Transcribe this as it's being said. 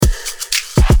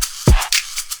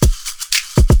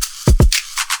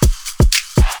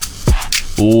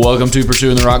Welcome to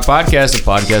Pursuing the Rock Podcast, a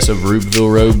podcast of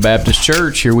Rupeville Road Baptist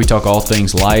Church. Here we talk all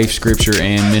things life, scripture,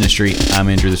 and ministry. I'm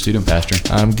Andrew, the student pastor.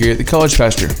 I'm Garrett, the college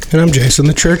pastor. And I'm Jason,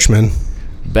 the churchman.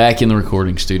 Back in the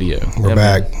recording studio. We're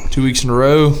back. 2 weeks in a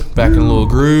row, back in a little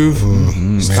groove.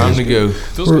 It's time to go.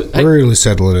 We're really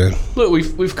settling in. Look,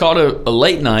 we've caught a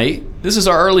late night. This is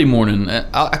our early morning.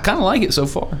 I kind of like it so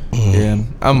far. Yeah,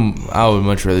 I would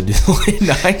much rather do the late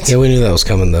night. Yeah, we knew that was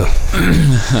coming, though.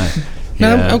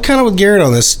 Now, I'm kind of with Garrett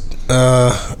on this.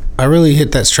 I really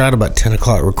hit that stride about 10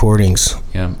 o'clock recordings.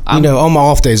 Yeah, on my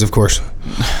off days, of course.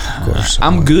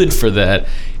 I'm good for that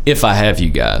if I have you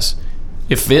guys.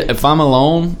 If I'm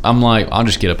alone, I'm like, I'll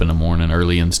just get up in the morning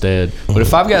early instead. But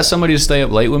if I've got somebody to stay up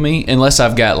late with me, unless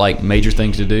I've got like major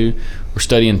things to do, we're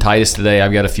studying Titus today.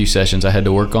 I've got a few sessions I had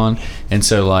to work on, and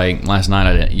so like last night,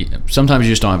 I didn't. Sometimes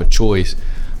you just don't have a choice.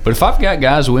 But if I've got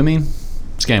guys with me,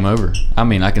 it's game over. I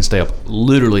mean, I can stay up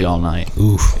literally all night.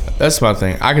 Oof. That's my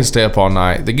thing. I can stay up all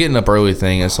night. The getting up early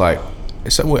thing, it's like,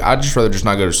 I'd just rather just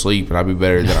not go to sleep, and I'd be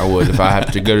better than I would if I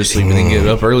have to go to sleep and then get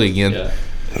up early again. Yeah.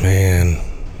 Man.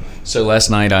 So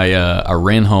last night I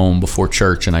ran home before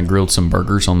church and I grilled some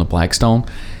burgers on the Blackstone.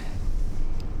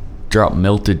 Dropped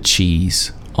melted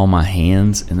cheese on my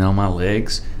hands and then on my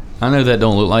legs. I know that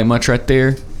don't look like much right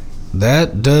there.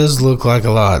 That does look like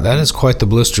a lot. That is quite the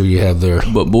blister you have there.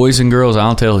 But boys and girls,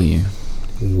 I'll tell you.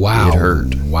 Wow. It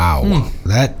hurt. Wow.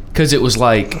 That. Because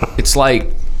it's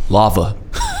like lava.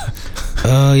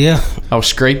 Yeah. I was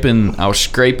scraping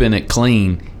it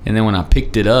clean. And then when I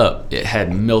picked it up, it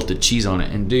had melted cheese on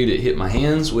it. And dude, it hit my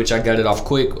hands, which I got it off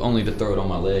quick, only to throw it on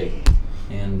my leg.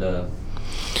 And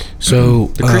so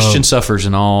the Christian suffers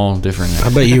in all different.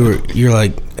 I bet you're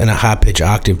like in a high pitch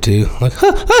octave too, like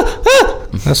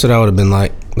That's what I would have been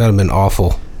like. That would have been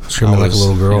awful, screaming like a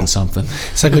little girl. Something.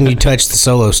 It's like when you touch the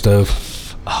solo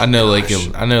stove. I know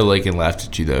Lakin laughed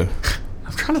at you though.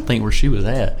 I'm trying to think where she was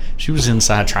at. She was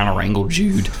inside trying to wrangle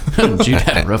Jude. Jude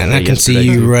had a rough and day I can see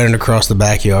you running across the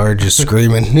backyard just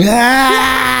screaming.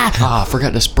 I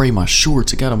forgot to spray my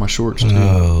shorts. It got on my shorts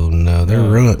too. No, they're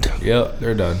ruined. Yep,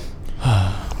 they're done.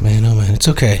 Man, oh man, it's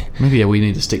okay. Maybe we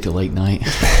need to stick to late night.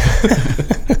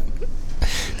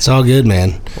 It's all good,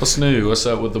 man. What's new? What's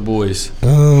up with the boys?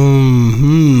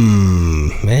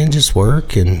 Man, just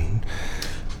work and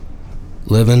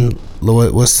living.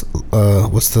 What's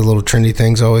the little trendy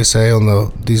things I always say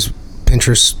on these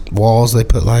Pinterest walls? They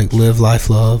put like live,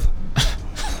 life, love.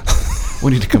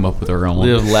 We need to come up with our own.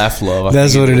 Live, laugh, love.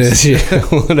 That's what it is. Yeah,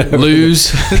 whatever.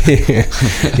 Lose.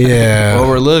 Yeah. Well,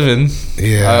 we're living.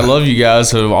 Yeah. I love you guys,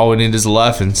 so all we need is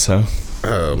laughing. So.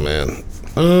 Oh man.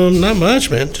 Not much,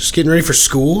 man. Just getting ready for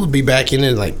school. Be back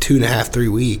in like 2.5, 3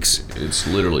 weeks. It's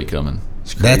literally coming.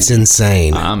 That's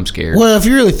insane. I'm scared. Well, if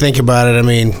you really think about it, I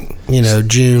mean,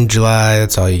 June, July,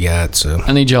 that's all you got. So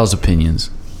I need y'all's opinions.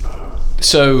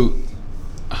 So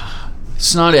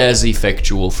it's not as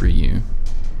effectual for you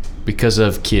because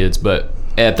of kids, but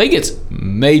I think it's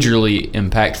majorly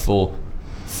impactful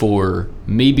for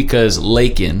me because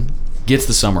Lakin gets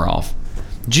the summer off.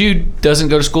 Jude doesn't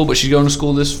go to school, but she's going to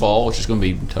school this fall, which is going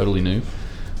to be totally new.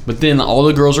 But then all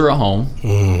the girls are at home.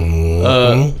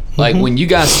 Like when you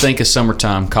guys think of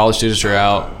summertime, college students are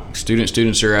out,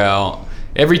 students are out.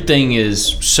 Everything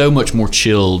is so much more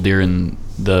chill during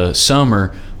the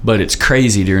summer, but it's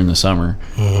crazy during the summer.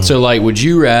 So like, would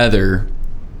you rather,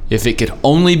 if it could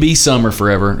only be summer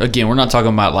forever, again, we're not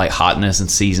talking about like hotness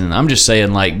and season. I'm just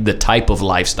saying like the type of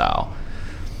lifestyle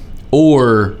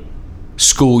or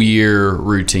school year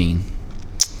routine.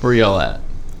 Where y'all at?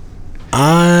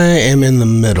 I am in the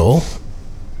middle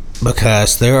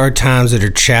because there are times that are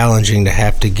challenging to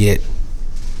have to get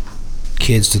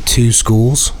kids to 2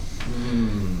 schools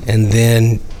and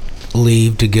then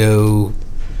leave to go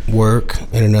work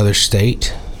in another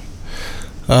state.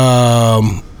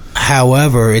 However,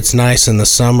 it's nice in the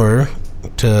summer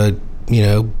to,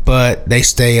 but they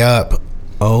stay up.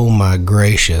 Oh my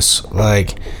gracious.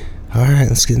 Like, all right,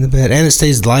 let's get in the bed. And it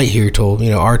stays light here till,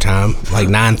 our time, like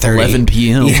 9:30. 11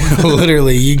 p.m. Yeah,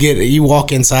 literally, you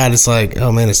walk inside, it's like,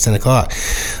 oh man, it's 10 o'clock.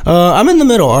 I'm in the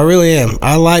middle. I really am.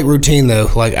 I like routine though.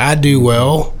 Like I do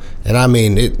well. And I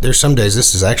mean, there's some days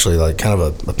this is actually like kind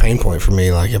of a pain point for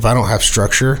me. Like if I don't have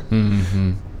structure,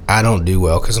 I don't do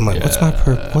well because I'm like,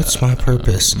 what's my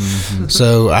purpose?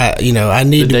 So I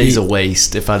need the to day's a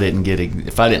waste if I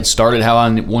didn't start it how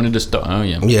I wanted to start. Oh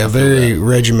yeah. Yeah, very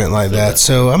regiment like that.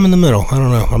 So I'm in the middle. I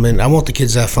don't know. I mean, I want the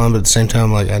kids to have fun, but at the same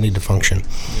time, like I need to function.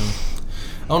 Yeah.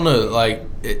 I don't know. Like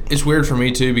it's weird for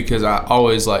me too because I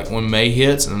always like when May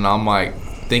hits and I'm like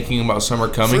thinking about summer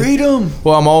coming. Freedom.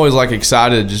 Well, I'm always like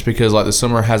excited just because like the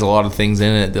summer has a lot of things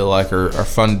in it that like are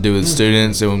fun to do with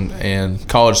students and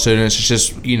college students. It's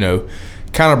just, you know,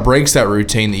 kind of breaks that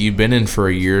routine that you've been in for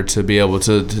a year to be able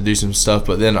to do some stuff.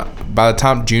 But then by the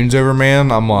time June's over,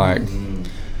 man, I'm like,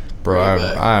 bro,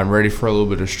 I'm ready for a little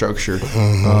bit of structure.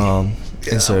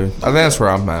 And so I think that's where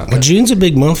I'm at. Well, June's a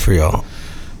big month for y'all.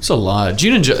 It's a lot.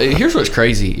 June and here's what's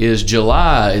crazy is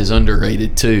July is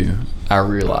underrated too. I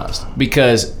realized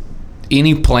because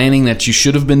any planning that you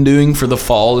should have been doing for the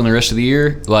fall and the rest of the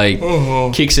year like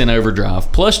kicks in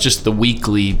overdrive. Plus just the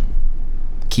weekly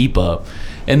keep up,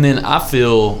 and then I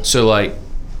feel so like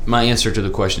my answer to the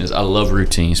question is I love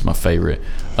routine. It's my favorite,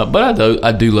 but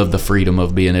I do love the freedom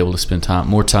of being able to spend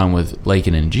more time with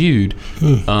Lakin and Jude.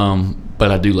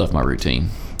 But I do love my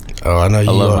routine. Oh, I know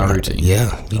you love are. my routine.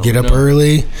 Yeah, you get up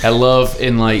early. I love,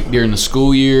 and like during the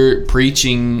school year,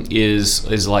 preaching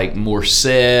is like more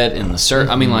set and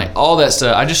I mean, like all that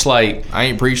stuff. I just like I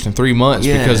ain't preached in 3 months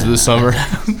because of the summer.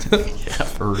 Yeah,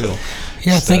 for real.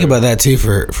 Yeah, think about that too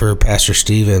for Pastor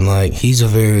Steven. Like he's a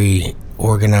very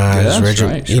organized,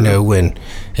 right, you know, and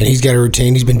he's got a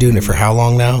routine. He's been doing it for how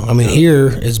long now? I mean, here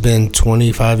it's been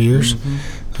 25 years.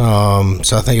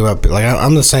 So I think about like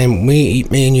I'm the same. Me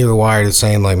and you are wired the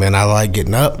same. Like, man, I like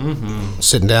getting up,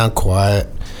 sitting down, quiet.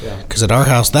 Because at our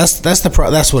house, that's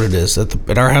what it is.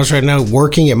 At our house right now,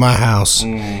 working at my house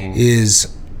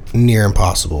is near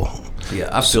impossible.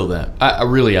 Yeah, I feel that. I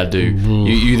really do.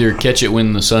 You either catch it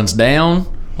when the sun's down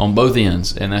on both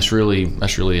ends, and that's really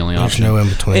the only option. There's no in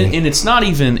between. And it's not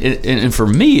even. And for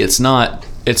me, it's not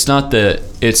that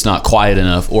it's not quiet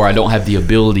enough, or I don't have the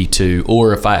ability to,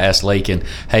 or if I ask Lakin,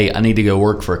 hey, I need to go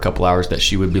work for a couple hours, that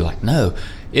she would be like, no.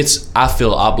 I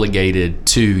feel obligated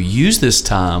to use this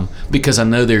time because I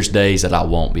know there's days that I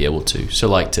won't be able to. So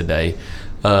like today,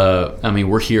 I mean,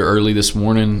 we're here early this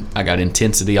morning. I got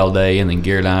intensity all day, and then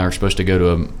Garrett and I are supposed to go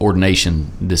to an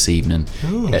ordination this evening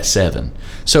at 7.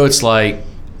 So it's like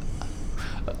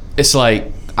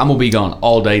I'm gonna be gone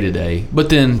all day today, but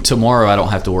then tomorrow I don't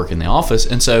have to work in the office,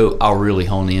 and so I'll really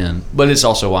hone in. But it's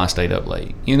also why I stayed up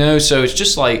late, you know. So it's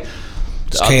just like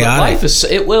chaotic. Life is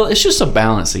it's just a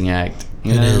balancing act,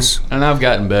 you know. Is. And I've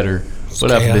gotten better, but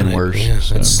I've been worse. Yeah,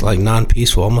 so. it's like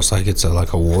non-peaceful, almost like it's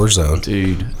like a war zone.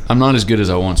 Dude, I'm not as good as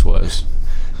I once was.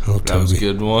 Oh, That was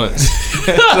good once.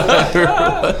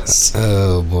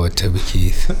 Oh boy, Toby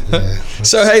Keith. Yeah.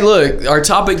 So hey, look, our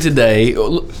topic today.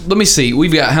 Let me see.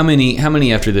 We've got how many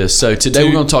after this? So today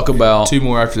we're going to talk about 2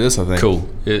 more after this, I think. Cool.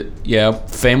 Yeah,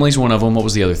 family's one of them. What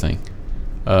was the other thing?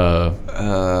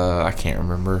 I can't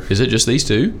remember. Is it just these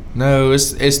 2? No,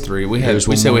 it's 3. We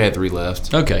said more. we had 3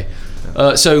 left. Okay.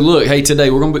 So look, hey, today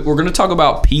we're going to talk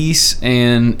about peace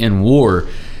and war,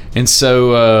 and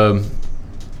so.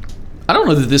 I don't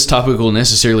know that this topic will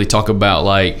necessarily talk about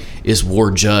like, is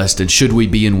war just and should we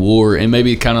be in war, and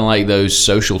maybe kind of like those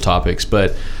social topics,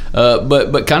 but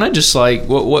kind of just like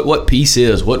what peace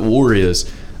is, what war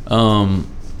is.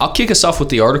 I'll kick us off with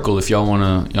the article if y'all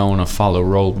wanna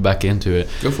roll back into it.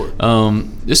 Go for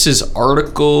it. This is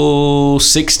Article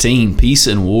 16, Peace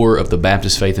and War of the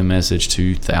Baptist Faith and Message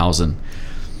 2000.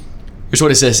 Here's what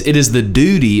it says. It is the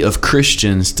duty of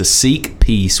Christians to seek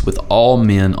peace with all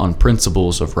men on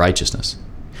principles of righteousness.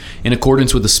 In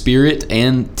accordance with the spirit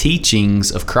and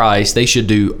teachings of Christ, they should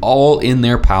do all in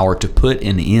their power to put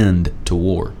an end to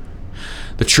war.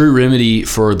 The true remedy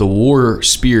for the war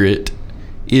spirit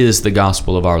is the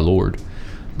gospel of our Lord.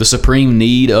 The supreme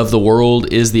need of the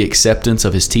world is the acceptance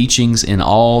of his teachings in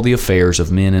all the affairs of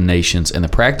men and nations and the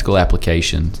practical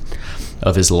application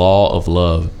of his law of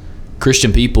love.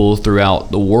 Christian people throughout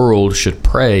the world should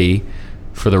pray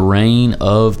for the reign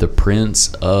of the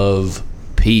Prince of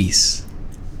Peace.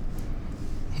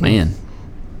 Man.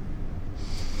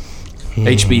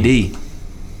 HBD.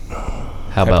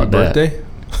 How about Happy birthday?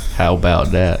 that? How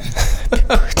about that?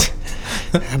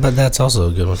 How about that's also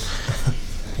a good one.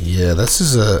 Yeah, this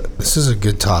is a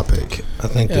good topic. I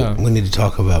think that we need to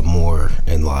talk about more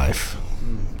in life,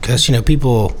 because you know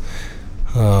people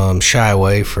shy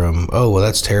away from, oh well,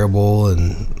 that's terrible,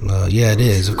 and yeah, it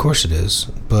is. Of course it is.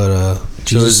 But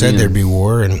Jesus said there'd be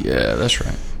war, and yeah, that's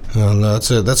right. No,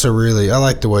 that's a really, I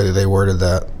like the way that they worded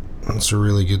that. That's a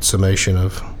really good summation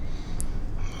of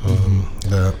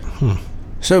that.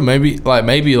 So maybe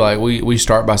we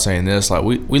start by saying this, like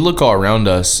we look all around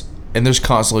us, and there's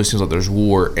constantly seems like there's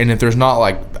war, and if there's not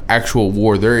like actual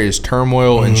war, there is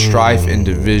turmoil and strife and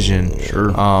division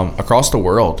across the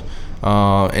world.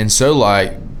 And so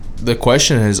like the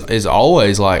question is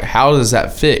always like, how does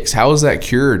that fix? How is that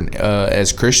cured?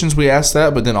 As Christians, we ask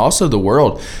that, but then also the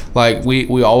world. Like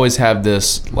we always have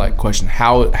this like question: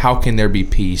 how can there be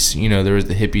peace? You know, there was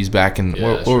the hippies back in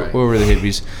where were the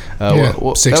hippies?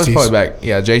 60s. That was probably back,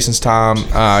 Jason's time.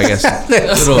 I guess a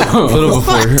little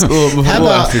before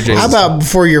after Jason's. How about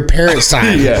before your parents'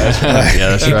 time? Yeah,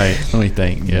 that's right. Let me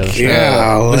think. Yeah, that's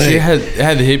right. But you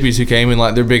had the hippies who came and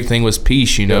like their big thing was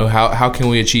peace. You know, how can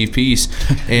we achieve peace?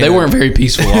 And they weren't very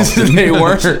peaceful. Often. They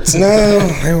weren't. No,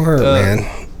 they weren't,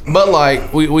 man. But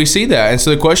like we see that, and so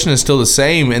the question is still the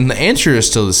same, and the answer is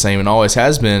still the same, and always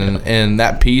has been. And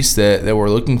that peace that we're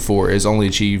looking for is only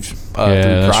achieved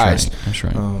through Christ. Right. That's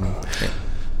right.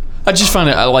 I just find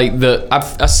it. I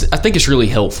think it's really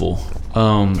helpful.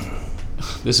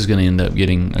 This is going to end up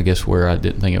getting, I guess, where I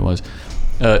didn't think it was.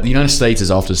 The United States is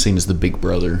often seen as the big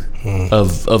brother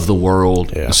of the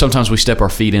world. Yeah. Sometimes we step our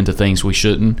feet into things we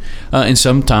shouldn't, and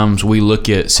sometimes we look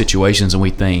at situations and we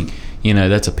think,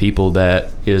 that's a people that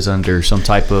is under some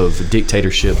type of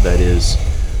dictatorship that is,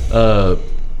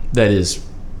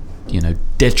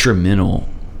 detrimental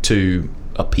to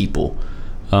a people,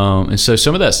 and so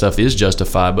some of that stuff is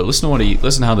justified. But listen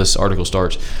to how this article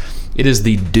starts. It is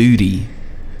the duty,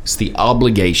 it's the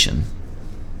obligation.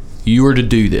 You are to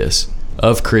do this.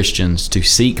 Of Christians to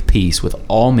seek peace with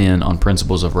all men on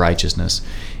principles of righteousness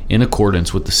in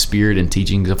accordance with the spirit and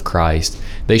teachings of Christ.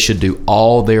 They should do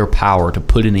all their power to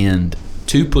put an end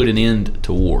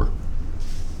to war.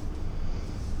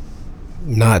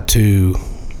 Not to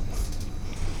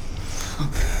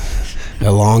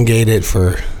elongate it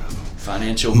for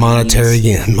financial monetary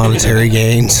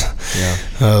gains. Yeah.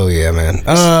 Oh yeah, man.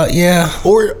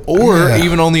 Or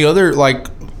even on the other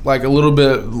like a little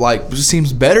bit like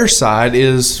seems better side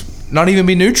is not even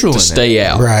be neutral to in stay it.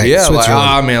 out. Right. Yeah,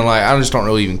 I just don't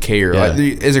really even care. Yeah.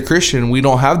 Like as a Christian, we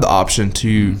don't have the option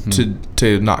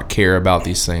to not care about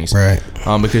these things. Right.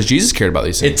 Because Jesus cared about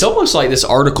these things. It's almost like this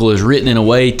article is written in a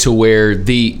way to where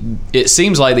it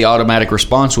seems like the automatic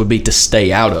response would be to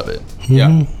stay out of it.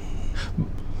 Yeah.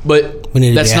 But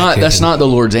that's not the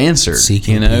Lord's answer.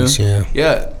 Seeking peace,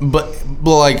 yeah. But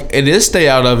like it is stay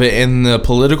out of it in the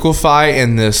political fight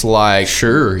and this like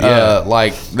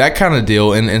like that kind of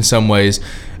deal in some ways,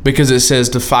 because it says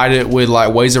to fight it with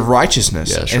like ways of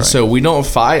righteousness. Yeah, and so we don't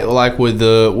fight like with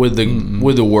the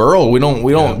world. We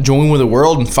don't join with the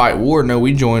world and fight war. No,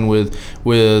 we join with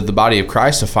the body of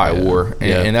Christ to fight war,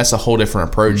 and that's a whole different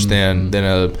approach than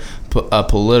a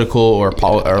political or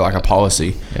like a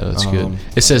policy. Yeah, that's good.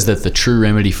 It says that the true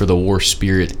remedy for the war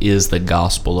spirit is the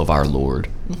gospel of our Lord.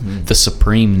 Mm-hmm. The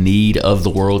supreme need of the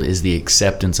world is the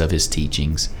acceptance of his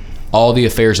teachings. All the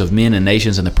affairs of men and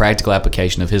nations and the practical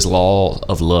application of his law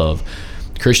of love.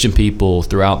 Christian people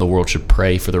throughout the world should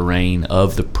pray for the reign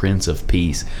of the Prince of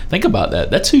Peace. Think about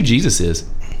that. That's who Jesus is.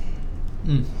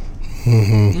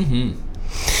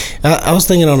 I was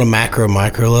thinking on a micro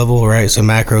level, right? So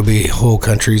macro be whole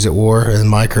countries at war, and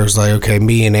micro's like, okay,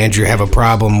 me and Andrew have a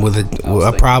problem with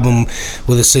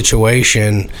a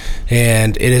situation,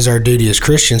 and it is our duty as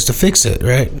Christians to fix it,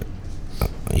 right?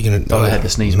 I had to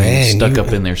sneeze, man. Stuck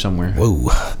up in there somewhere. Whoa.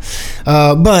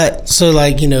 But so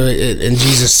and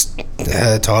Jesus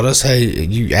taught us, hey,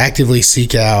 you actively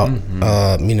seek out,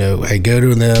 hey, go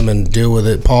to them and deal with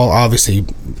it. Paul obviously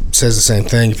says the same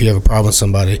thing. If you have a problem with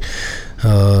somebody,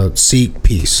 seek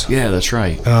peace. Yeah, that's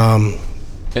right.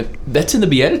 That's in the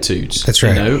Beatitudes. That's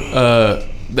right.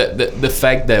 The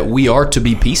fact that we are to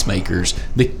be peacemakers.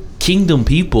 The kingdom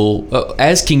people,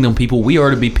 as kingdom people, we are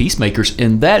to be peacemakers,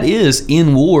 and that is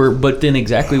in war. But then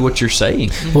exactly what you're saying.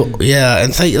 Well, yeah,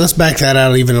 and let's back that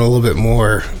out even a little bit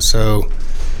more. So,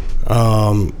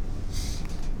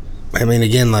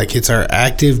 again, like it's our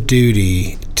active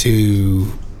duty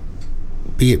to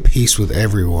be at peace with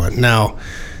everyone. Now,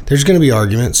 there's going to be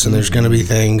arguments and there's going to be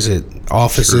things at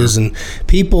offices and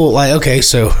people like, okay,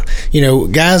 so,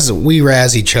 guys, we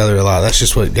razz each other a lot. That's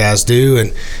just what guys do.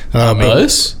 And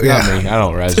us? Yeah. I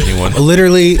don't razz anyone.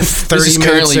 Literally 30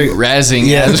 minutes ago, razzing.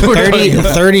 Yeah,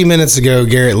 30 minutes ago,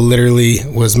 Garrett literally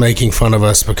was making fun of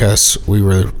us because we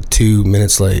were 2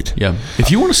 minutes late. Yeah.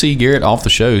 If you want to see Garrett off the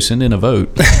show, send in a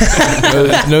vote.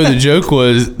 No, the joke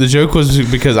was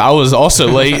because I was also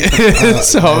late.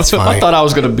 So I thought I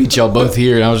was going to beat y'all both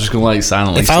here, and I was just going to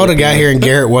silently. If I would have got here and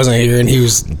Garrett wasn't here and he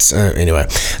was anyway.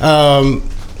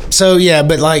 So yeah,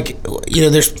 but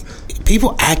there's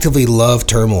people actively love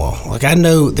turmoil. Like I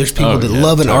know there's people that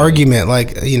love an argument.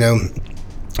 Like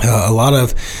A lot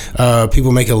of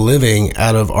people make a living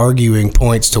out of arguing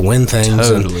points to win things.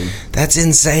 Totally. And that's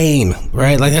insane,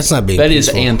 right? Like, that's not being That is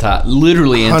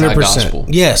literally anti-gospel.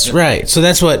 100%. Yes, right. So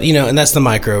that's what, and that's the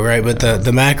micro, right? But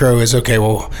the macro is, okay,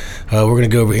 well, we're going to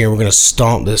go over here, we're going to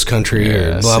stomp this country,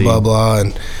 or blah, blah, blah.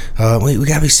 And we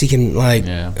got to be seeking, like,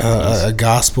 a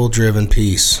gospel-driven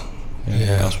peace.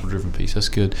 Yeah, gospel-driven peace. That's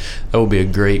good. That will be a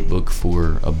great book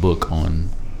for a book on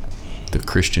the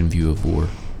Christian view of war.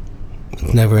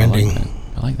 Never ending.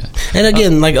 I like that. And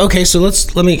again, okay, so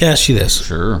let me ask you this.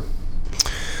 Sure.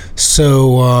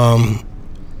 So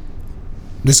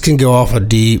this can go off a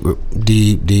deep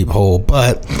hole,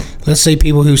 but let's say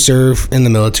people who serve in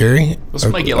the military Let's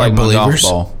make it like my golf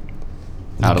ball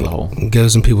out of the hole.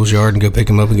 Goes in people's yard and go pick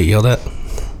them up and get yelled at.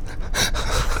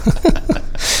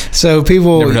 So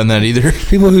people Never done that either.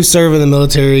 People who serve in the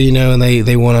military, and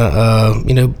they want to,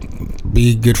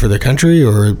 be good for their country,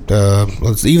 or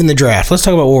even the draft. Let's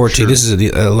talk about World War II. This is a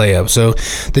layup. So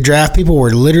the draft, people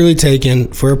were literally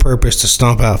taken for a purpose to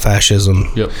stomp out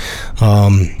fascism. Yep.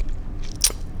 And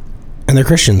they're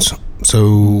Christians.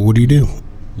 So what do you do?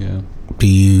 Yeah. Do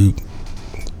you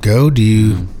go? Do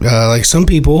you like some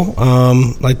people?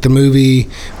 Like the movie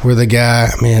where the guy,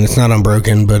 man, it's not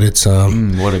Unbroken, but it's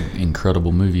what an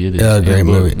incredible movie it is. great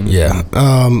movie. Mm-hmm. Yeah.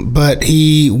 But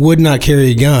he would not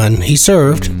carry a gun. He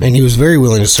served, and he was very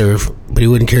willing to serve, but he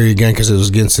wouldn't carry a gun because it was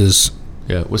against his.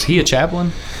 Yeah. Was he a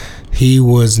chaplain? He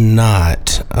was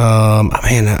not.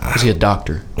 Was he a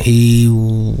doctor?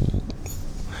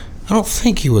 I don't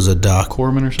think he was a doctor.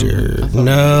 Corpsman or something?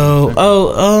 No.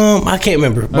 I can't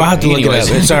remember. I'll have to look it up.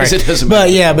 Sorry. It doesn't but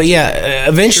yeah.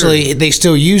 Eventually, they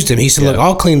still used him. He said, "Look,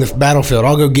 I'll clean the battlefield.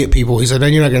 I'll go get people." He said, "No,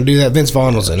 you're not going to do that." Vince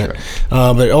Vaughn was in it. Right.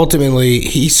 But ultimately,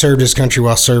 he served his country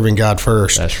while serving God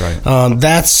first. That's right.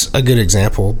 That's a good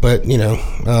example. But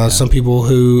some people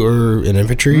who are in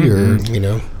infantry, or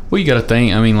Well, you got to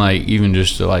think. I mean, like, even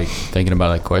just thinking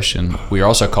about that question, we are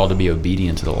also called to be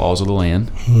obedient to the laws of the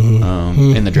land.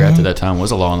 And the draft at that time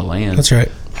was a law in the land. That's right.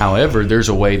 However, there's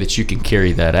a way that you can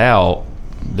carry that out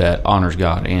that honors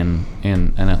God and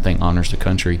I think honors the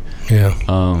country. Yeah,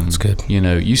 that's good.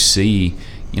 You see,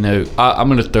 I'm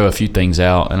going to throw a few things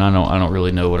out, and I don't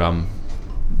really know what I'm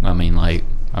just going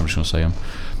to say them.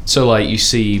 So, you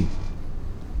see.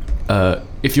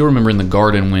 If you remember in the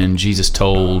garden when Jesus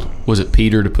told, was it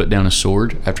Peter to put down a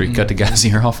sword after he cut the guy's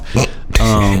ear off?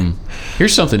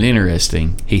 Here's something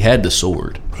interesting. He had the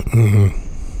sword.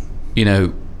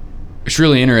 It's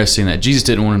really interesting that Jesus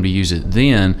didn't want him to use it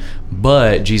then,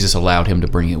 but Jesus allowed him to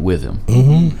bring it with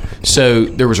him. So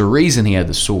there was a reason he had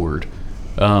the sword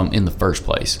in the first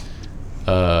place.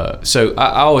 So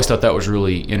I always thought that was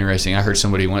really interesting. I heard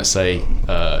somebody once say,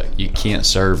 you can't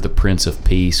serve the Prince of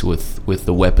Peace with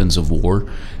the weapons of war.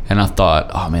 And I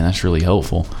thought, oh man, that's really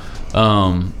helpful.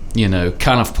 Kind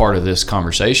of part of this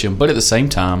conversation. But at the same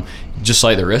time, just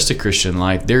like the rest of Christian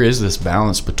life, there is this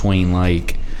balance between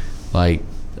defending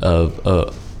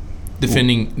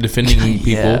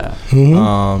people,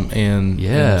 and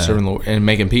serving the, and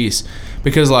making peace.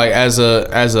 Because as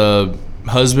a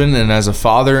husband and as a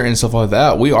father and stuff like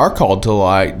that, we are called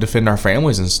to defend our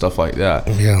families and stuff like that.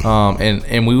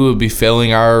 And we would be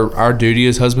failing our duty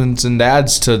as husbands and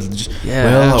dads to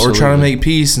we're trying to make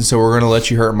peace, and so we're going to let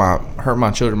you hurt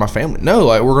my children, my family. No,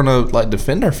 we're going to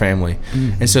defend our family.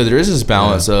 And so there is this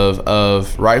balance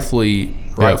of rightfully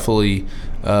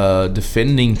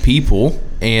defending people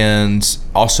and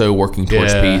also working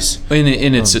towards peace. And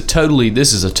it's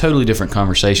this is a totally different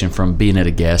conversation from being at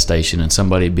a gas station and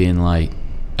somebody being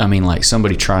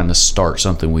somebody trying to start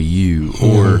something with you,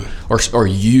 or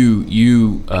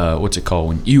you what's it called,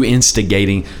 when you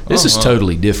instigating. This is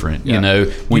totally different.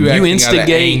 When you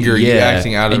instigate anger, you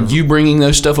acting out of, and you bringing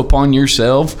those stuff upon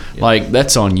yourself,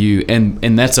 that's on you,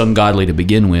 and that's ungodly to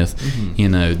begin with.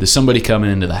 There's somebody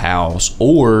coming into the house,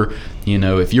 or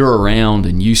if you're around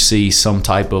and you see some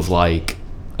type of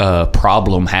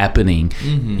problem happening,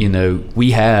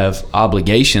 we have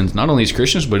obligations, not only as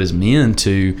Christians but as men,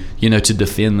 to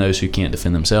defend those who can't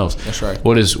defend themselves. That's right.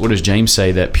 What does James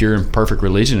say? That pure and perfect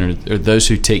religion are those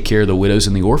who take care of the widows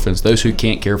and the orphans, those who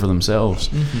can't care for themselves.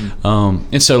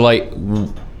 And so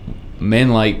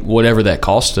men, whatever that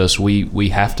costs us, we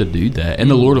have to do that,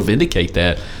 and the Lord will vindicate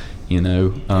that.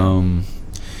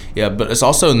 Yeah, but it's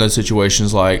also in those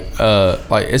situations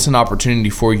it's an opportunity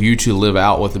for you to live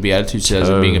out what the Beatitude says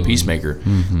of being a peacemaker.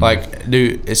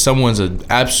 Dude, if someone's an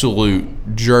absolute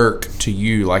jerk to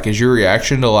you, is your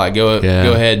reaction to go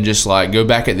ahead and just go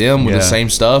back at them with the same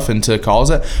stuff and to cause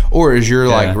it, or is your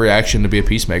reaction to be a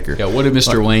peacemaker? Yeah. What did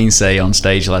Mr. Wayne say on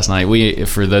stage last night?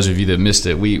 For those of you that missed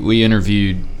it, we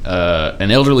interviewed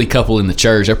an elderly couple in the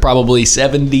church. They're probably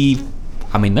 70.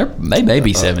 I mean, they may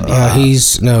be 70.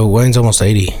 Wayne's almost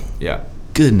 80. Yeah.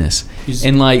 Goodness.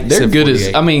 And like they're good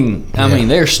as I mean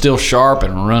they're still sharp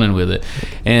and running with it.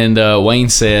 And Wayne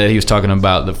said he was talking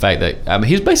about the fact that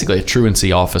he was basically a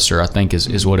truancy officer, I think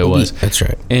is what it was. That's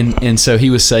right. And so he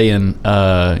was saying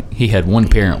he had one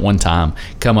parent one time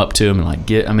come up to him and like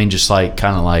just like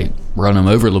kind of like run him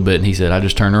over a little bit, and he said, I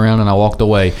just turned around and I walked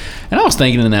away. And I was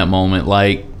thinking in that moment,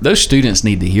 like, those students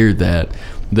need to hear that.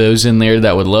 Those in there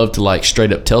that would love to like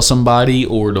straight up tell somebody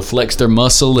or to flex their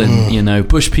muscle and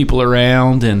push people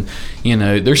around, and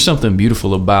there's something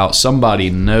beautiful about somebody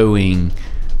knowing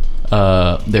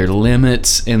their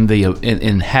limits and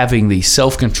and having the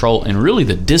self-control and really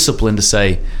the discipline to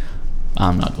say,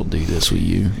 I'm not gonna do this with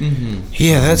you.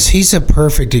 Yeah, he's a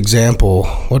perfect example.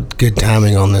 What good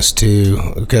timing on this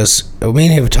too, because me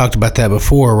and him have talked about that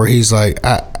before, where he's like,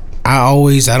 I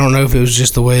don't know if it was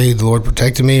just the way the Lord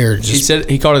protected me or just... He said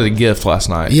he called it a gift last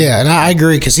night. Yeah, and I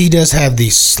agree, because he does have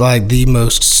the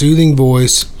most soothing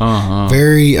voice,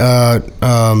 very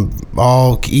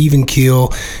all even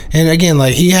keel. And again,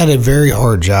 like, he had a very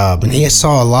hard job, and he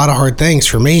saw a lot of hard things.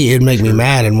 For me, it'd make me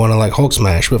mad and want to like Hulk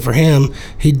smash, but for him,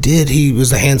 he was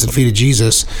the hands and feet of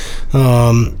Jesus.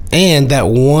 And that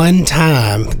one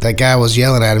time that guy was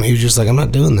yelling at him, he was just like, I'm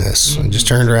not doing this. And just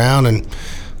turned around and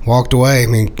walked away. I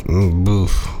mean,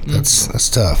 that's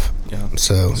tough. Yeah.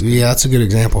 So yeah, that's a good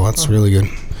example. That's really good.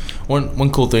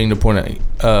 One cool thing to point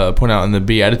out in the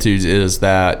Beatitudes is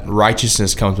that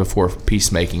righteousness comes before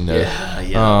peacemaking. Though,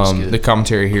 the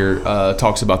commentary here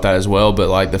talks about that as well. But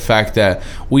like the fact that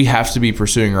we have to be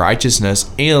pursuing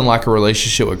righteousness and like a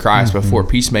relationship with Christ before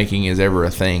peacemaking is ever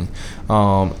a thing.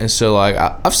 And so like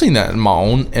I've seen that in my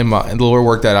own, and the Lord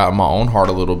worked that out in my own heart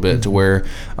a little bit, to where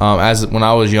as when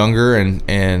I was younger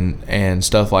and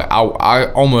stuff, like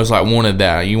I almost like wanted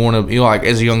that. You want to, like,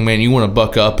 as a young man, you want to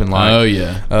buck up and like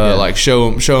like show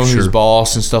him who's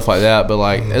boss and stuff like that. But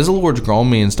like as the Lord's grown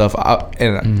me and stuff,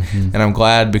 and I'm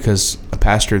glad, because a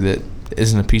pastor that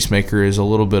isn't a peacemaker is a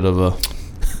little bit of a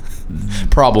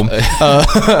problem.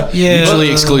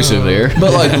 Mutually exclusive there.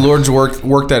 But like the Lord's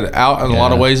worked that out in a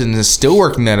lot of ways, and is still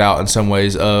working that out in some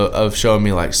ways of showing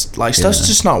me like stuff's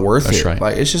just not worth it. Right.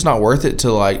 Like it's just not worth it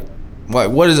to like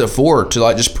what is it for? To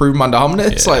like just prove my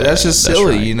dominance? Like that's just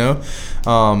silly,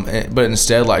 but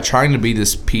instead, like trying to be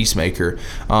this peacemaker,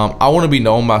 I want to be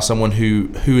known by someone who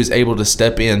is able to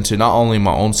step into not only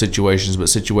my own situations, but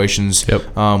situations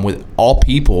with all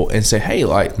people, and say, hey,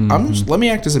 like let me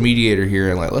act as a mediator here,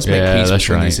 and like let's make peace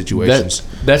between these situations.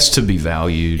 That's to be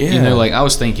valued. Like I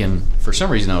was thinking, for some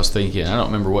reason I don't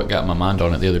remember what got my mind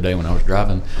on it the other day when I was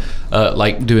driving,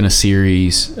 like doing a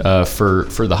series for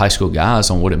the high school guys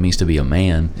on what it means to be a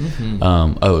man.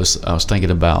 I was thinking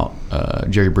about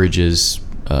Jerry Bridges'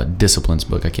 Disciplines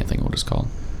book. I can't think of what it's called.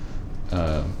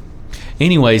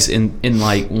 Anyways, in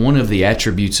like one of the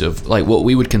attributes of like what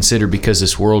we would consider, because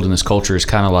this world and this culture is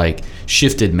kind of like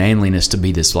shifted manliness to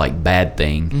be this like bad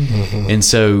thing, and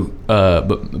so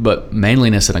but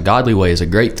manliness in a godly way is a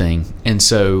great thing. And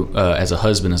so as a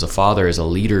husband, as a father, as a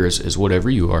leader, as whatever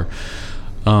you are,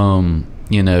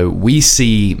 we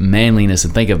see manliness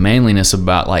and think of manliness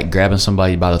about like grabbing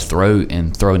somebody by the throat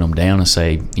and throwing them down and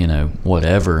say,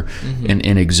 whatever,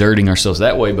 and exerting ourselves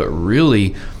that way. But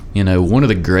really, one of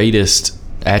the greatest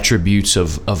attributes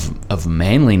of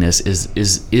manliness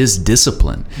is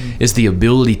discipline, is the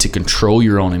ability to control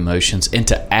your own emotions and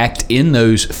to act in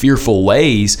those fearful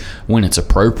ways when it's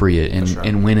appropriate,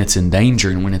 and when it's in danger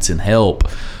and when it's in help,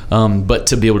 but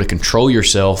to be able to control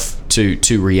yourself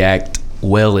to react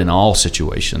well in all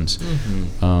situations.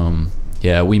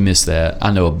 We miss that.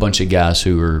 I know a bunch of guys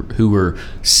who were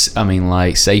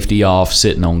like safety off,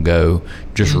 sitting on go,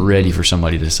 just ready for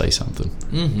somebody to say something.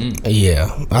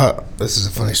 This is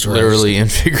a funny story. Literally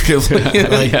and figuratively.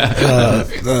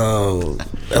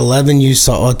 11U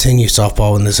 10U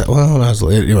softball when this.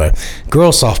 Anyway,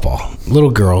 girls softball, little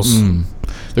girls.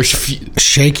 There's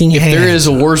shaking hands. If there is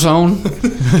a war zone,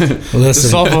 listen, the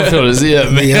softball field is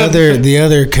it, man. The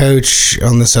other coach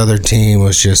on this other team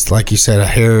was just, like you said, a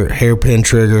hairpin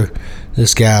trigger.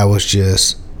 This guy was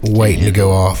just waiting to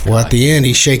go off. Well, at the end,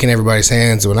 he's shaking everybody's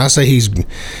hands. When I say he's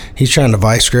trying to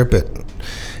vice grip it,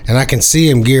 and I can see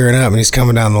him gearing up, and he's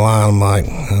coming down the line. I'm like,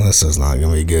 this is not going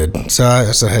to be good. So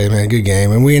I said, hey, man, good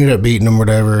game. And we ended up beating him,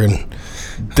 whatever. And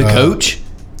the coach?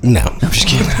 No, I'm just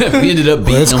kidding. We ended up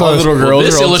beating them. Little girls.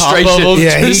 This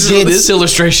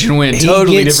illustration went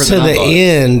totally different than I thought. He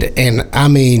gets to the end,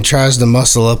 and tries to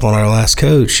muscle up on our last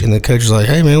coach, and the coach is like,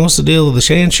 "Hey, man, what's the deal with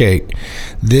the handshake?"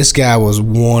 This guy was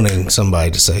wanting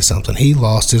somebody to say something. He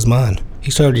lost his mind. He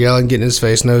started yelling, getting his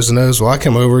face nose to nose. Well, I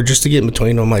come over just to get in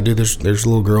between them. I'm like, dude, there's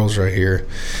little girls right here.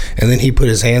 And then he put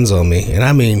his hands on me, and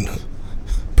I mean,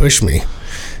 pushed me.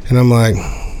 And I'm like,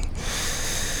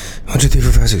 1, 2, 3,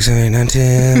 4, 5, 6, 7, 8, 9,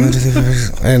 10. 1, 2, 3, 4, 5,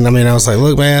 6. And I mean, I was like,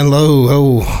 look, man,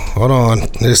 hold on.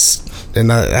 And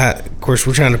of course,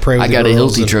 we're trying to pray with I got a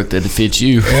Hilti truck that fits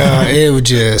you. Yeah, it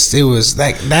was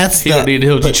like, that's He don't need a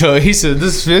Hilti truck. He said,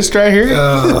 this fist right here?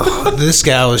 This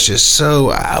guy was just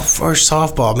so, for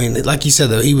softball, I mean, like you said,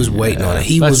 though, he was waiting on it.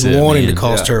 He was wanting to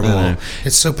cause turmoil.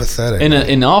 It's so pathetic.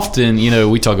 And often,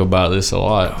 we talk about this a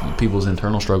lot, people's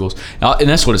internal struggles. And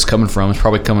that's what it's coming from. It's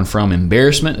probably coming from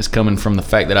embarrassment. It's coming from the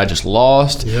fact that I just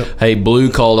lost. Yep. Hey,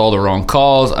 Blue called all the wrong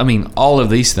calls. I mean, all of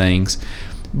these things.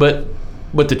 But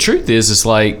the truth is, it's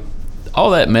like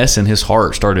all that mess in his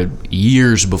heart started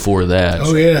years before that.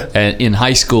 Oh, yeah. And in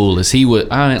high school, as he would,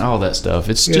 all that stuff.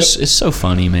 It's just, it's so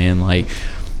funny, man. Like,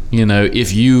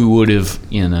 if you would have,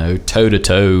 toe to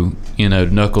toe,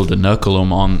 knuckle to knuckle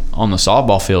him on the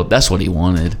softball field, that's what he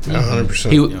wanted.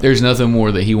 100%. There's nothing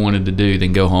more that he wanted to do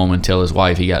than go home and tell his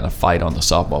wife he got in a fight on the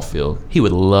softball field. He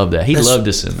would love that. He'd love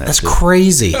to send that. That's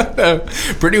crazy.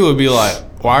 Brittany would be like,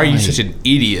 why are you such an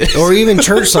idiot? Or even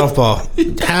church softball.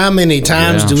 How many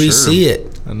times do we see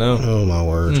it? I know. Oh, my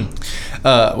word.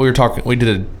 We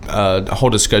did a whole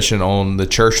discussion on the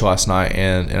church last night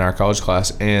in our college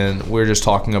class, and we were just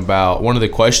talking about one of the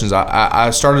questions. I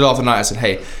started off the night, I said,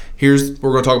 hey, we're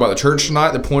going to talk about the church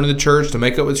tonight, the point of the church, to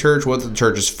make up the church, what the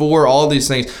church is for, all of these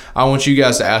things. I want you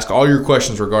guys to ask all your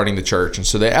questions regarding the church. And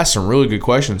so they asked some really good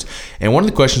questions. And one of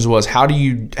the questions was, how do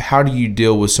you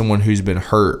deal with someone who's been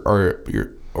hurt,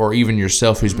 or even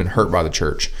yourself who's been hurt by the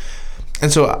church?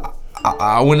 And so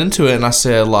I went into it and I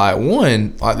said,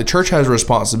 the church has a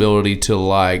responsibility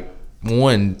to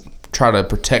try to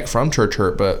protect from church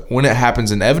hurt, but when it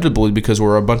happens inevitably, because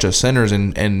we're a bunch of sinners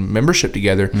and membership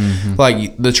together,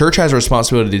 the church has a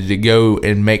responsibility to go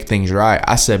and make things right.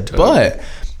 I said, but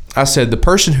the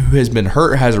person who has been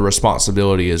hurt has a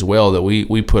responsibility as well that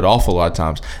we put off a lot of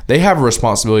times. They have a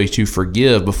responsibility to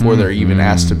forgive before they're even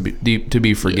asked to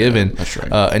be forgiven. Yeah, that's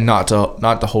right. And not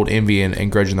to hold envy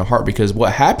and grudge in their heart, because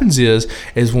what happens is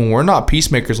when we're not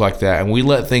peacemakers like that and we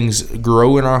let things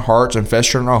grow in our hearts and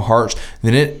fester in our hearts,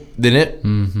 then it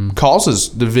causes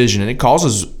division, and it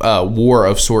causes war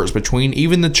of sorts between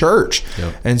even the church.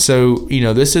 Yep. And so,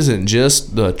 this isn't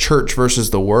just the church versus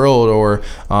the world, or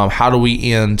how do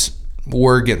we end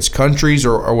war against countries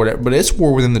or whatever, but it's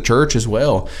war within the church as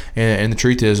well. And the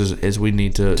truth is we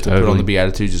need to put on the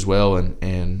Beatitudes as well,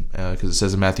 and because it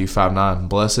says in Matthew 5:9,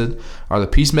 blessed are the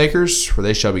peacemakers, for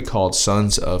they shall be called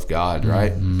sons of God,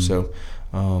 right? So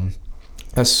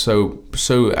that's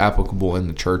so applicable in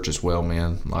the church as well,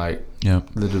 man.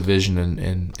 The division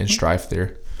and strife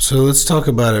there. So let's talk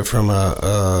about it from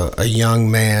a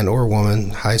young man or woman,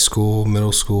 high school,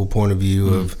 middle school point of view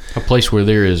of a place where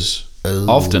there is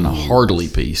often a hardly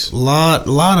peace. Lot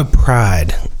of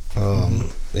pride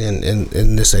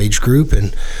in this age group,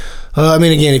 and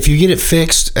again, if you get it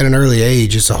fixed at an early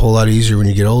age, it's a whole lot easier when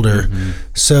you get older.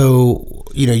 So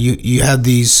you have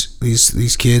these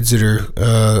kids that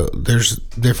are there's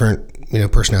different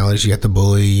personalities. You got the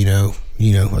bully,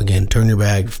 again, turn your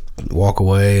back, walk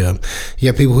away. You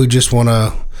have people who just want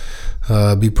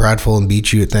to be prideful and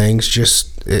beat you at things.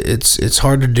 It's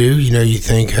hard to do. You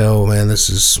think, oh man, this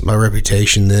is my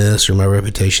reputation, this or my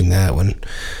reputation that. When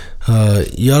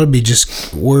you ought to be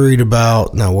just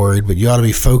not worried, but you ought to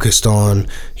be focused on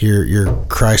your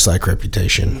Christ-like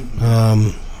reputation.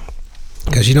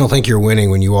 Because you don't think you're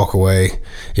winning when you walk away.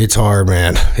 It's hard,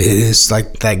 man. It is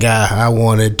like that guy. I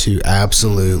wanted to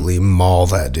absolutely maul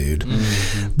that dude.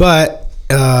 But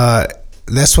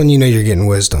that's when you're getting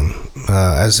wisdom.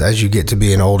 As you get to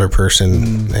be an older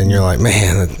person, and you're like,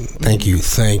 man, thank you,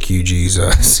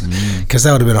 Jesus. Because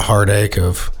that would have been a heartache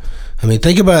of...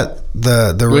 think about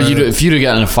if you'd have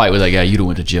gotten in a fight with that guy, you'd have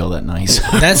went to jail that night.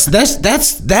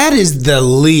 that is the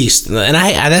least, and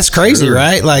that's crazy,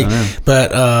 right?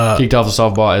 But kicked off the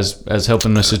softball as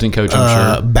helping an assistant coach,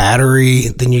 I'm sure. Battery.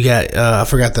 Then you got I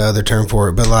forgot the other term for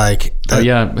it, but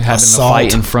having assault. A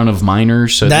fight in front of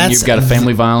minors. So then you've got a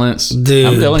family violence.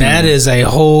 Dude, that is a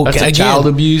whole... That's child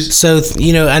abuse. So,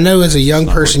 I know as a young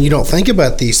person, you don't think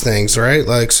about these things, right?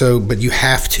 But you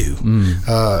have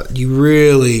to. You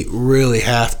really, really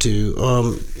have to.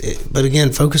 But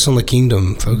again, focus on the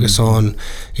kingdom. Focus on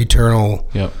eternal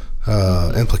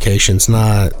implications,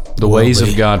 not the ways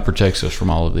of God protects us from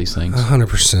all of these things.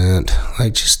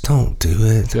 100%. Just don't do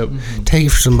it. Yep. Take it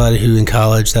for somebody who in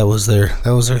college that was their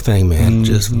thing, man.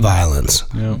 Just violence.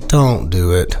 Yep. Don't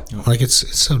do it. Yep.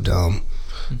 It's so dumb.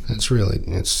 It's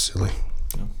silly.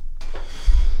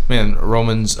 Man,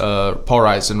 Paul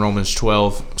writes in Romans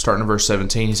 12, starting in verse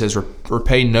 17, he says,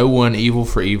 repay no one evil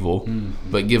for evil,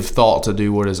 but give thought to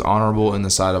do what is honorable in the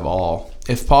sight of all.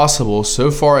 If possible, so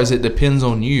far as it depends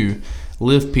on you,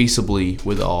 live peaceably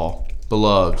with all.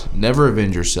 Beloved, never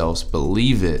avenge yourselves, but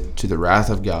leave it to the wrath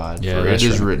of God. Yeah, for it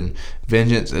is right. written,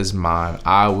 vengeance is mine,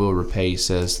 I will repay,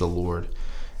 says the Lord.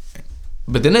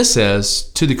 But then it says,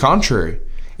 to the contrary,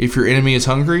 if your enemy is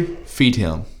hungry, feed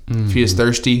him. If he is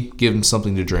thirsty, give him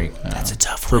something to drink. That's a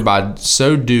tough For one. by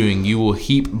so doing, you will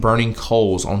heap burning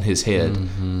coals on his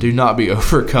head. Do not be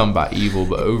overcome by evil,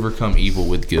 but overcome evil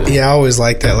with good. Yeah, I always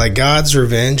like that. Like God's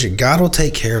revenge, God will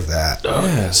take care of that.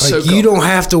 Yeah, Like so you don't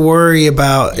have to worry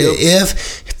about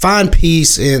find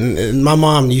peace. And my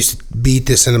mom used to beat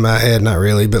this into my head, not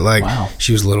really, but like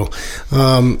she was little.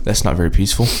 That's not very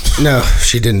peaceful. No,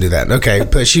 she didn't do that. Okay,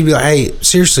 but she'd be like, "Hey,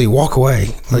 seriously, walk away.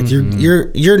 Like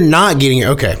you're not getting it.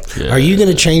 Okay, are you going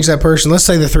to change that person? Let's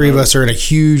say the three of us are in a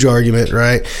huge argument,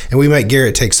 right? And we make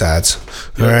Garrett take sides.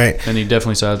 All right, And he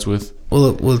definitely sides with.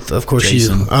 well, of course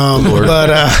Jason, you.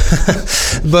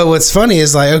 But what's funny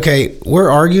is like, okay, we're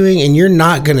arguing, and you're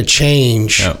not going to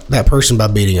change that person by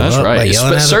beating him That's up. right. by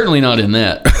yelling at him. Certainly not in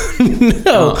that.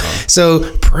 No.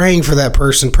 So praying for that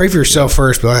person, pray for yourself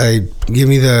first. Be like, hey, give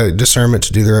me the discernment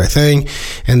to do the right thing.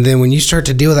 And then when you start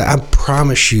to deal with that, I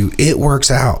promise you, it works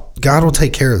out. God will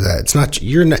take care of that. It's not,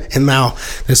 you're not, and Mal,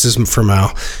 this is for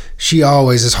Mal. She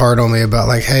always is hard on me about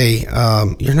like, hey,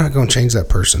 you're not going to change that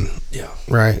person. Yeah.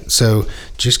 Right. So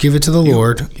just give it to the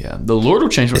Lord. Yeah, the Lord will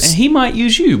change it. And he might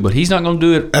use you, but he's not going to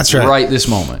do it That's right. this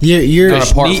moment. You're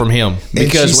Not apart from him.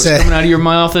 Because what's coming out of your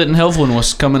mouth isn't helpful, and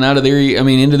what's coming out of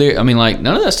none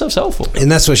of that stuff's helpful.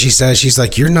 And that's what she says. She's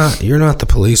like, you're not the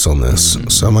police on this.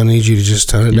 So I'm going to need you to just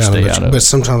tone it down. stay out of it. But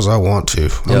sometimes I want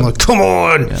to. I'm like, come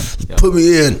on, put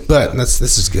me in. But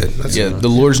this is good. That's The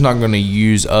Lord's not going to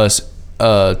use us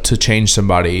to change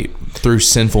somebody through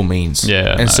sinful means.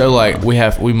 Yeah, and so like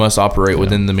we must operate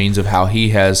within the means of how He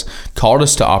has called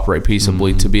us to operate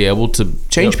peaceably to be able to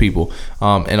change people.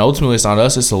 And ultimately, it's not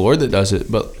us; it's the Lord that does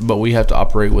it. But we have to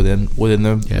operate within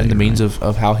the means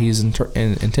of how He's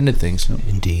intended things.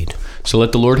 Indeed. So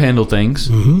let the Lord handle things.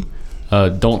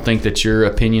 Don't think that your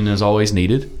opinion is always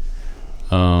needed.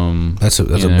 That's a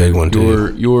big one too.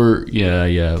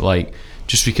 Like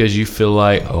just because you feel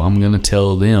like, oh, I'm going to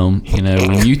tell them,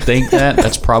 when you think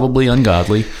that's probably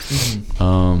ungodly.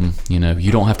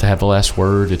 You don't have to have the last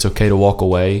word. It's okay to walk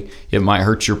away. It might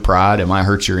hurt your pride. It might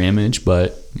hurt your image,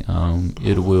 but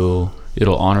it'll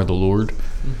honor the Lord.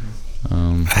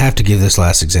 I have to give this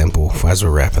last example as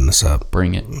we're wrapping this up.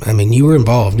 Bring it. I mean, you were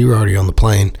involved. You were already on the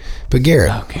plane. But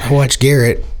Garrett, I watched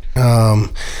Garrett.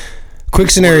 Quick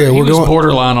scenario. He was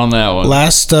borderline on that one.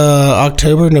 Last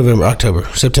September.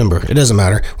 It doesn't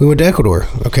matter. We went to Ecuador.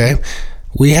 Okay.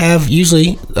 We have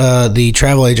usually the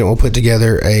travel agent will put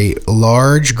together a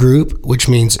large group, which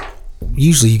means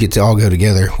usually you get to all go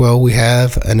together. Well, we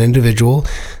have an individual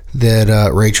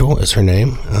that Rachel is her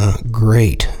name.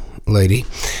 Great lady.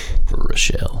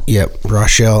 Rochelle. Yep,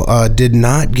 Rochelle did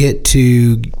not get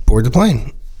to board the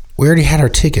plane. We already had our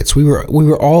tickets. We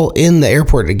were all in the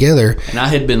airport together. And I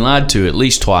had been lied to at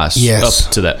least twice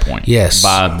up to that point. Yes.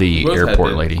 By the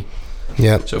airport lady.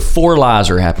 Yep. So 4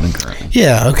 lies are happening currently.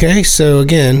 Yeah, okay. So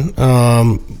again,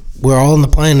 we're all in the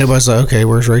plane. Everybody's like, okay,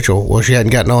 where's Rachel? Well, she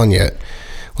hadn't gotten on yet.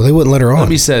 Well, they wouldn't let her on. Let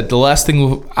me said, the last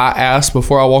thing I asked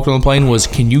before I walked on the plane was,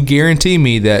 can you guarantee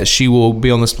me that she will be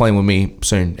on this plane with me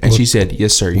soon? And she said,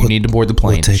 yes, sir. You need to board the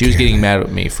plane. She was getting mad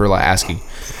at me for like asking.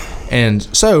 And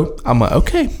so I'm like,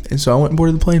 okay. And so I went and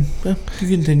boarded the plane. Yeah, you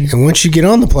continue. And once you get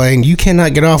on the plane, you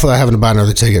cannot get off without having to buy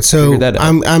another ticket. So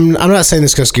I'm not saying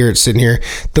this because Garrett's sitting here.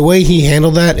 The way he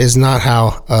handled that is not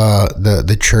how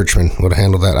the churchman would have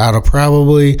handled that. I'd have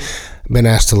probably been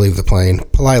asked to leave the plane,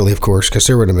 politely, of course, because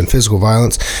there would have been physical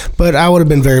violence. But I would have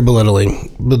been very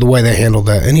belittling with the way they handled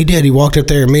that. And he did. He walked up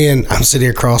there, and I'm sitting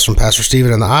across from Pastor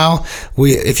Stephen in the aisle.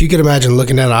 If you could imagine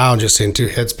looking down the aisle and just seeing two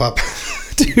heads pop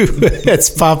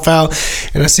out,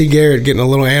 and I see Garrett getting a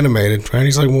little animated, right?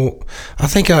 He's like, well, I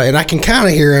think and I can kind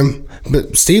of hear him,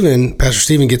 but Pastor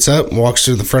Stephen gets up and walks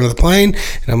to the front of the plane,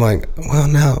 and I'm like, well,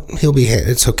 now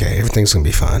it's okay. Everything's going to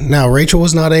be fine. Now, Rachel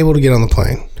was not able to get on the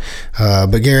plane,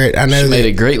 but Garrett, I know she made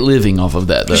a great living off of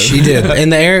that, though. She did.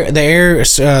 And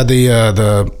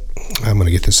I'm going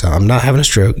to get this out. I'm not having a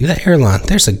stroke. The airline.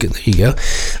 There you go.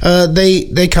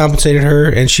 They compensated her,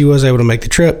 and she was able to make the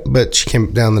trip, but she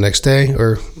came down the next day,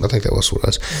 or I think that was what it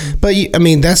was. But,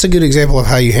 that's a good example of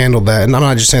how you handled that. And I'm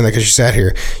not just saying that because you sat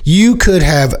here. You could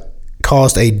have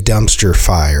caused a dumpster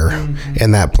fire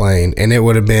in that plane, and it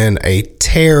would have been a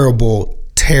terrible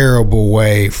terrible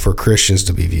way for Christians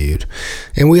to be viewed.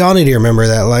 And we all need to remember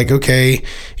that, like, okay,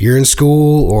 you're in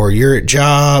school or you're at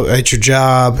your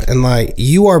job, and like,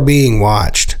 you are being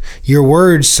watched. Your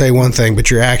words say one thing,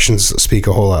 but your actions speak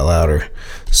a whole lot louder.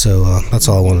 So that's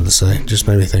all I wanted to say. Just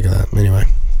made me think of that. Anyway.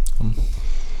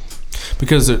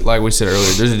 Because, like we said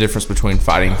earlier, there's a difference between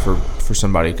fighting for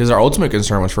somebody. Because our ultimate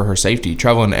concern was for her safety,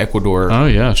 traveling to Ecuador. Oh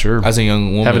yeah, sure. As a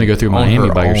young woman, having to go through Miami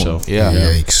by yourself. Yeah.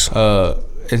 Yikes.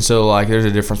 And so, like, there's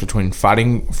a difference between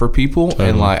fighting for people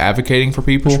and like advocating for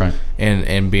people, That's right.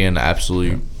 and being an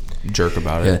absolute jerk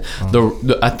about it.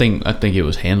 Yeah. I think it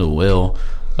was handled well.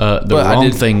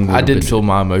 I did feel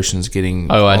my emotions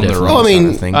getting I on the definitely- wrong Well, I mean,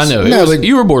 side of things. I know. No, but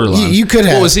You were borderline. you could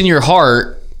have. What was in your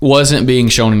heart wasn't being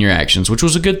shown in your actions, which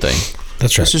was a good thing.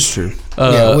 That's right. This is true. Yeah,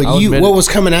 I'll admit what it. was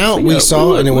coming out, we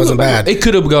saw, and it wasn't bad. It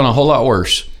could have gone a whole lot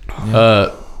worse.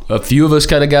 A few of us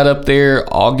could have got up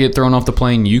there. I'll get thrown off the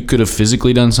plane. You could have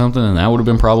physically done something, and that would have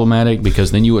been problematic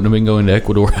because then you wouldn't have been going to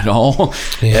Ecuador at all,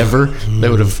 ever. They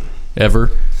would have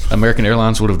American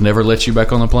Airlines would have never let you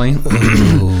back on the plane.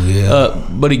 Oh, yeah.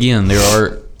 But again,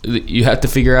 you have to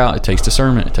figure out. It takes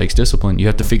discernment. It takes discipline. You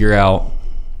have to figure out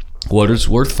what is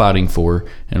worth fighting for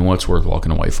and what's worth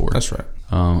walking away for. That's right.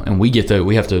 And we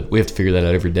have to figure that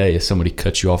out every day. As somebody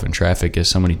cuts you off in traffic, as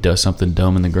somebody does something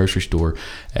dumb in the grocery store,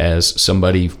 as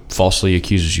somebody falsely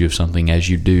accuses you of something, as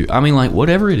you do. I mean, like,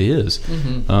 whatever it is,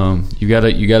 you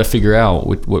gotta figure out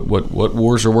what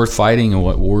wars are worth fighting and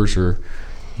what wars are,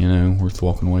 worth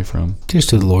walking away from. Just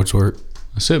do the Lord's work.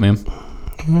 That's it, man.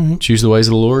 Mm-hmm. Choose the ways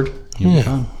of the Lord. You'll be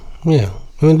fine. Yeah.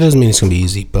 I mean, it doesn't mean it's going to be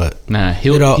easy, but... Nah,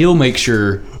 he'll make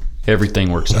sure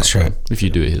everything works out. That's right. If you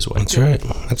do it his way. That's right.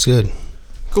 That's good.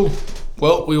 Cool.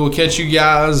 Well, we will catch you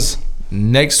guys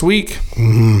next week.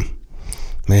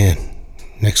 Man,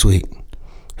 next week.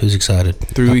 Who's excited?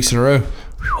 3 weeks in a row.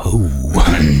 Oh,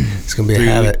 it's going to be a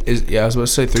habit. I was about to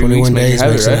say 3 weeks 21 makes days a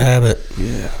habit, makes right? it a habit.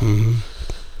 Yeah.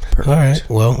 Perfect. All right.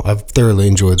 Well, I've thoroughly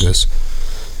enjoyed this.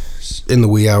 In the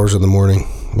wee hours of the morning.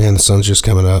 Man, the sun's just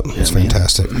coming up. It's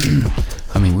fantastic.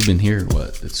 I mean, we've been here,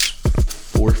 it's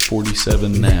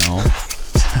 4:47 now.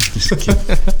 I'm just kidding.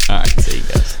 All right, see you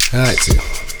guys. All right, see you.